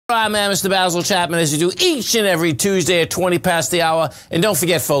I'm Mr. Basil Chapman, as you do each and every Tuesday at 20 past the hour. And don't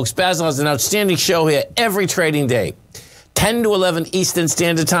forget, folks, Basil has an outstanding show here every trading day, 10 to 11 Eastern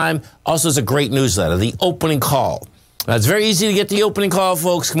Standard Time. Also, it's a great newsletter, The Opening Call. Now, it's very easy to get the opening call,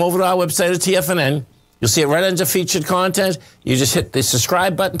 folks. Come over to our website at TFNN. You'll see it right under featured content. You just hit the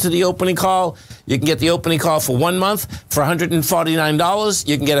subscribe button to the opening call. You can get the opening call for 1 month for $149.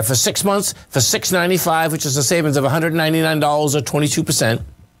 You can get it for 6 months for $695, which is a savings of $199 or 22%.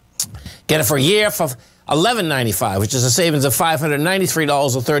 Get it for a year for $1195, which is a savings of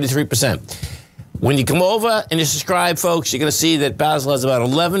 $593 or 33%. When you come over and you subscribe, folks, you're going to see that Basil has about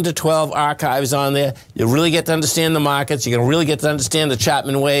 11 to 12 archives on there. You'll really get to understand the markets. You're going to really get to understand the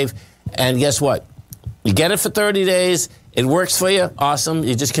Chapman wave. And guess what? You get it for 30 days. It works for you. Awesome.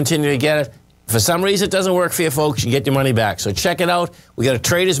 You just continue to get it. If for some reason it doesn't work for you, folks, you get your money back. So check it out. We got a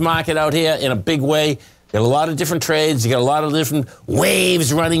trader's market out here in a big way. Got a lot of different trades. You got a lot of different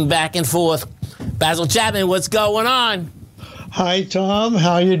waves running back and forth. Basil Chapman, what's going on? Hi, Tom.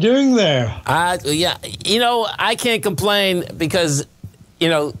 How are you doing there? Yeah, you know, I can't complain because, you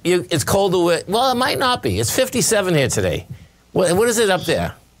know, it's colder. Well, it might not be. It's 57 here today. What is it up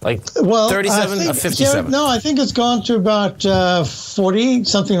there? Like 37 or 57? No, I think it's gone to about 40,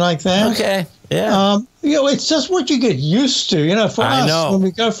 something like that. Okay, yeah. You know, it's just what you get used to. You know, for us, when we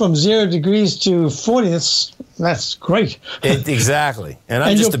go from 0 degrees to 40, that's great. Exactly. And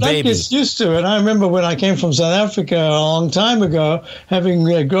I'm just a baby. And your blood gets used to it. I remember when I came from South Africa a long time ago, having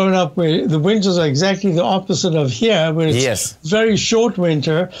grown up where the winters are exactly the opposite of here, where it's very short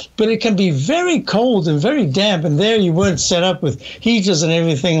winter, but it can be very cold and very damp. And there you weren't set up with heaters and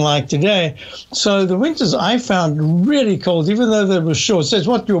everything like today. So the winters I found really cold, even though they were short. So it's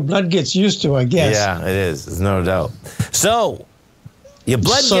what your blood gets used to, I guess. Yeah, it is. There's no doubt. So your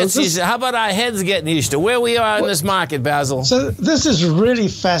blood gets used to. How about our heads getting used to where we are in this market, Basil? So this is really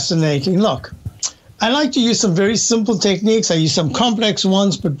fascinating. Look, I like to use some very simple techniques. I use some complex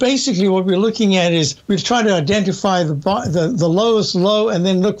ones, but basically what we're looking at is we try to identify the lowest low and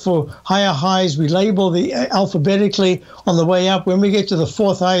then look for higher highs. We label the alphabetically on the way up. When we get to the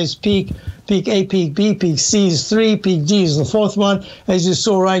fourth highest peak, peak A, peak B, peak C is 3, peak D is the fourth one. As you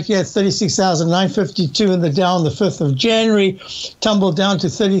saw right here, 36,952 in the Dow on the 5th of January, tumbled down to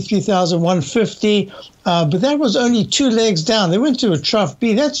 33,150. But that was only 2 legs down. They went to a trough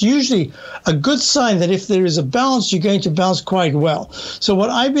B. That's usually a good sign that if there is a bounce, you're going to bounce quite well. So what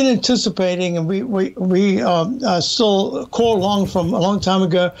I've been anticipating, and we still call along from a long time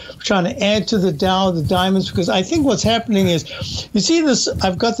ago, trying to add to the Dow, the diamonds, because I think what's happening is, you see this,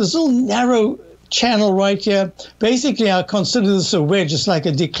 I've got this little narrow channel right here. Basically, I consider this a wedge. It's like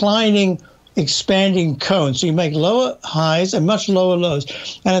a declining, expanding cone. So you make lower highs and much lower lows.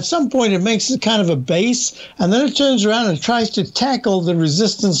 And at some point, it makes it kind of a base, and then it turns around and tries to tackle the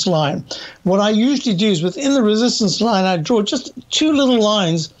resistance line. What I usually do is within the resistance line, I draw just 2 little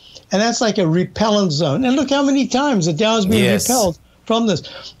lines, and that's like a repellent zone. And look how many times the Dow has been repelled from this.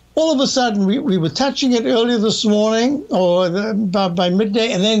 All of a sudden, we were touching it earlier this morning or by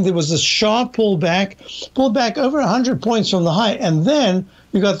midday, and then there was a sharp pullback over 100 points from the high, and then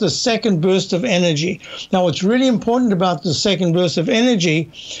you got the second burst of energy. Now, what's really important about the second burst of energy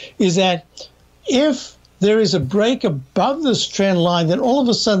is that if there is a break above this trend line, then all of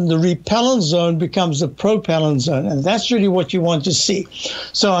a sudden the repellent zone becomes the propellant zone, and that's really what you want to see.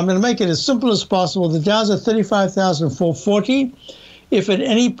 So I'm going to make it as simple as possible. The Dow's at 35,440. If at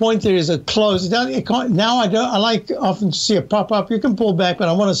any point there is a close, now I like often to see a pop up. You can pull back, but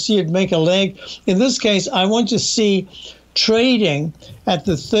I want to see it make a leg. In this case, I want to see trading at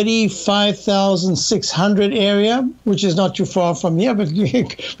the 35,600 area, which is not too far from here, but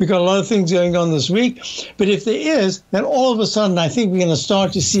we've got a lot of things going on this week. But if there is, then all of a sudden, I think we're going to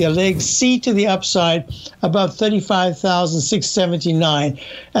start to see a leg C to the upside above 35,679.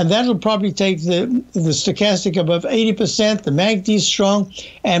 And that'll probably take the stochastic above 80%, the MACD strong,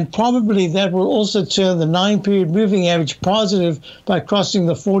 and probably that will also turn the 9-period moving average positive by crossing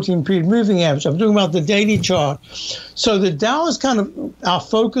the 14-period moving average. I'm talking about the daily chart. So the Dow is kind of, our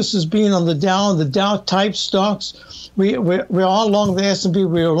focus has been on the Dow and the Dow type stocks. We are along the S&P.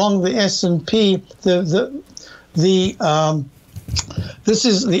 We're along the S&P. This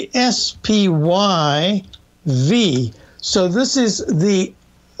is the SPYV. So this is the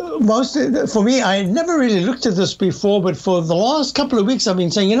most, for me, I never really looked at this before, but for the last couple of weeks, I've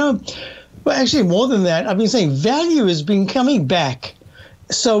been saying, well, actually more than that, I've been saying value has been coming back.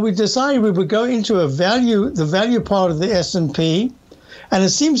 So we decided we would go into the value part of the S&P, and it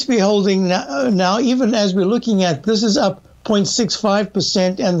seems to be holding now, even as we're looking at, this is up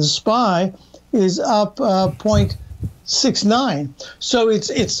 0.65%, and the SPY is up 1.69. So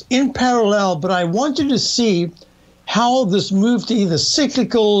it's in parallel, but I wanted to see how this move to either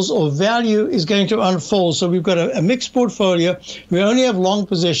cyclicals or value is going to unfold. So we've got a mixed portfolio. We only have long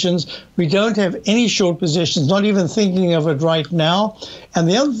positions. We don't have any short positions, not even thinking of it right now. And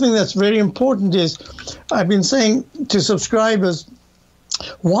the other thing that's very important is I've been saying to subscribers,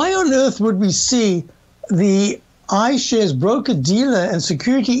 why on earth would we see the iShares broker-dealer and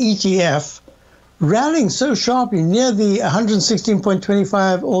security ETF rallying so sharply near the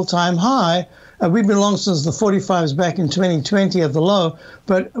 116.25 all-time high? We've been long since the 45s back in 2020 at the low,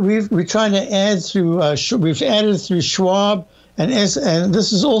 but we're trying to add through, we've added through Schwab, and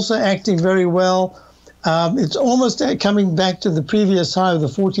this is also acting very well. It's almost coming back to the previous high of the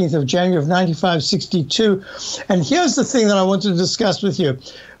 14th of January of 95.62. And here's the thing that I want to discuss with you.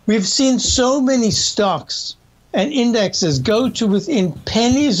 We've seen so many stocks and indexes go to within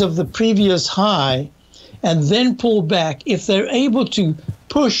pennies of the previous high and then pull back. If they're able to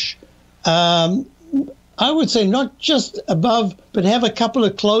push, I would say not just above, but have a couple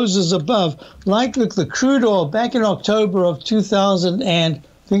of closes above. Like, look, the crude oil back in October of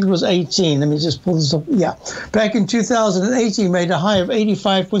 2018. Let me just pull this up. Yeah. Back in 2018, made a high of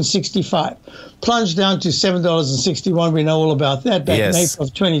 85.65. Plunged down to $7.61. We know all about that back in April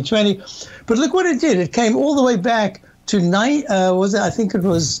of 2020. But look what it did. It came all the way back to I think it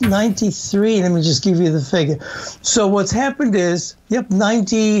was 93. Let me just give you the figure. So what's happened is,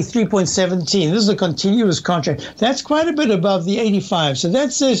 93.17. This is a continuous contract. That's quite a bit above the 85. So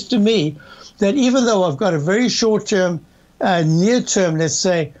that says to me that even though I've got a very short-term, near-term, let's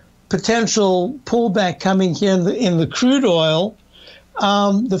say, potential pullback coming here in the crude oil,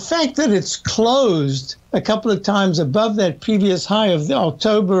 the fact that it's closed a couple of times above that previous high of the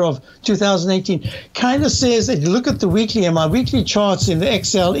October of 2018 kind of says that you look at the weekly, and my weekly charts in the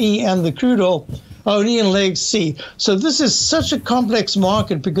XLE and the crude oil only in leg C. So this is such a complex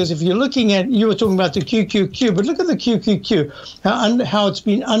market, because if you're looking at, you were talking about the QQQ, but look at the QQQ, how it's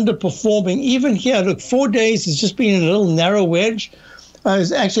been underperforming. Even here, look, 4 days it's just been in a little narrow wedge.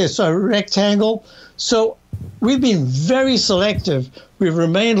 It's actually a rectangle. So we've been very selective. We've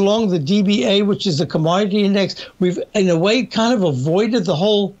remained long the DBA, which is the commodity index. We've, in a way, kind of avoided the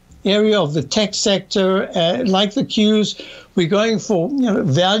whole area of the tech sector, like the Qs. We're going for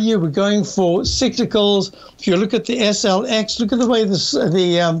value. We're going for cyclicals. If you look at the SLX, look at the way the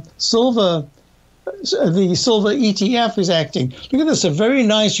silver ETF is acting. Look at this, a very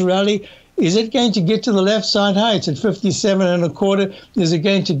nice rally. Is it going to get to the left side high? It's at 57.25. Is it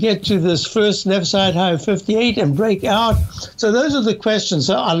going to get to this first left side high of 58 and break out? So those are the questions.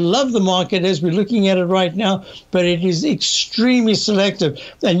 So I love the market as we're looking at it right now, but it is extremely selective.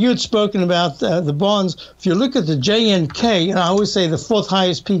 And you had spoken about the bonds. If you look at the JNK, and I always say the fourth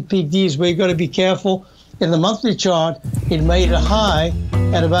highest peak D is where you've got to be careful. In the monthly chart, it made a high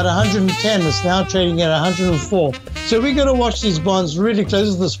at about 110. It's now trading at 104. So we're going to watch these bonds really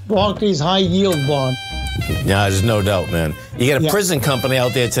close. This Barclays high yield bond. Yeah, there's no doubt, man. You got a prison company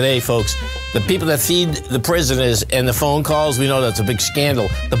out there today, folks. The people that feed the prisoners and the phone calls, we know that's a big scandal.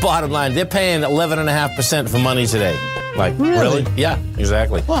 The bottom line, they're paying 11.5% for money today. Like, really? Yeah,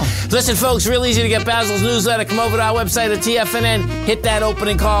 exactly. Wow. Listen, folks, real easy to get Basil's newsletter. Come over to our website at TFNN. Hit that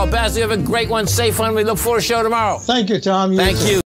opening call. Basil, you have a great one. Safe one. We look forward to the show tomorrow. Thank you, Tom. Thank you.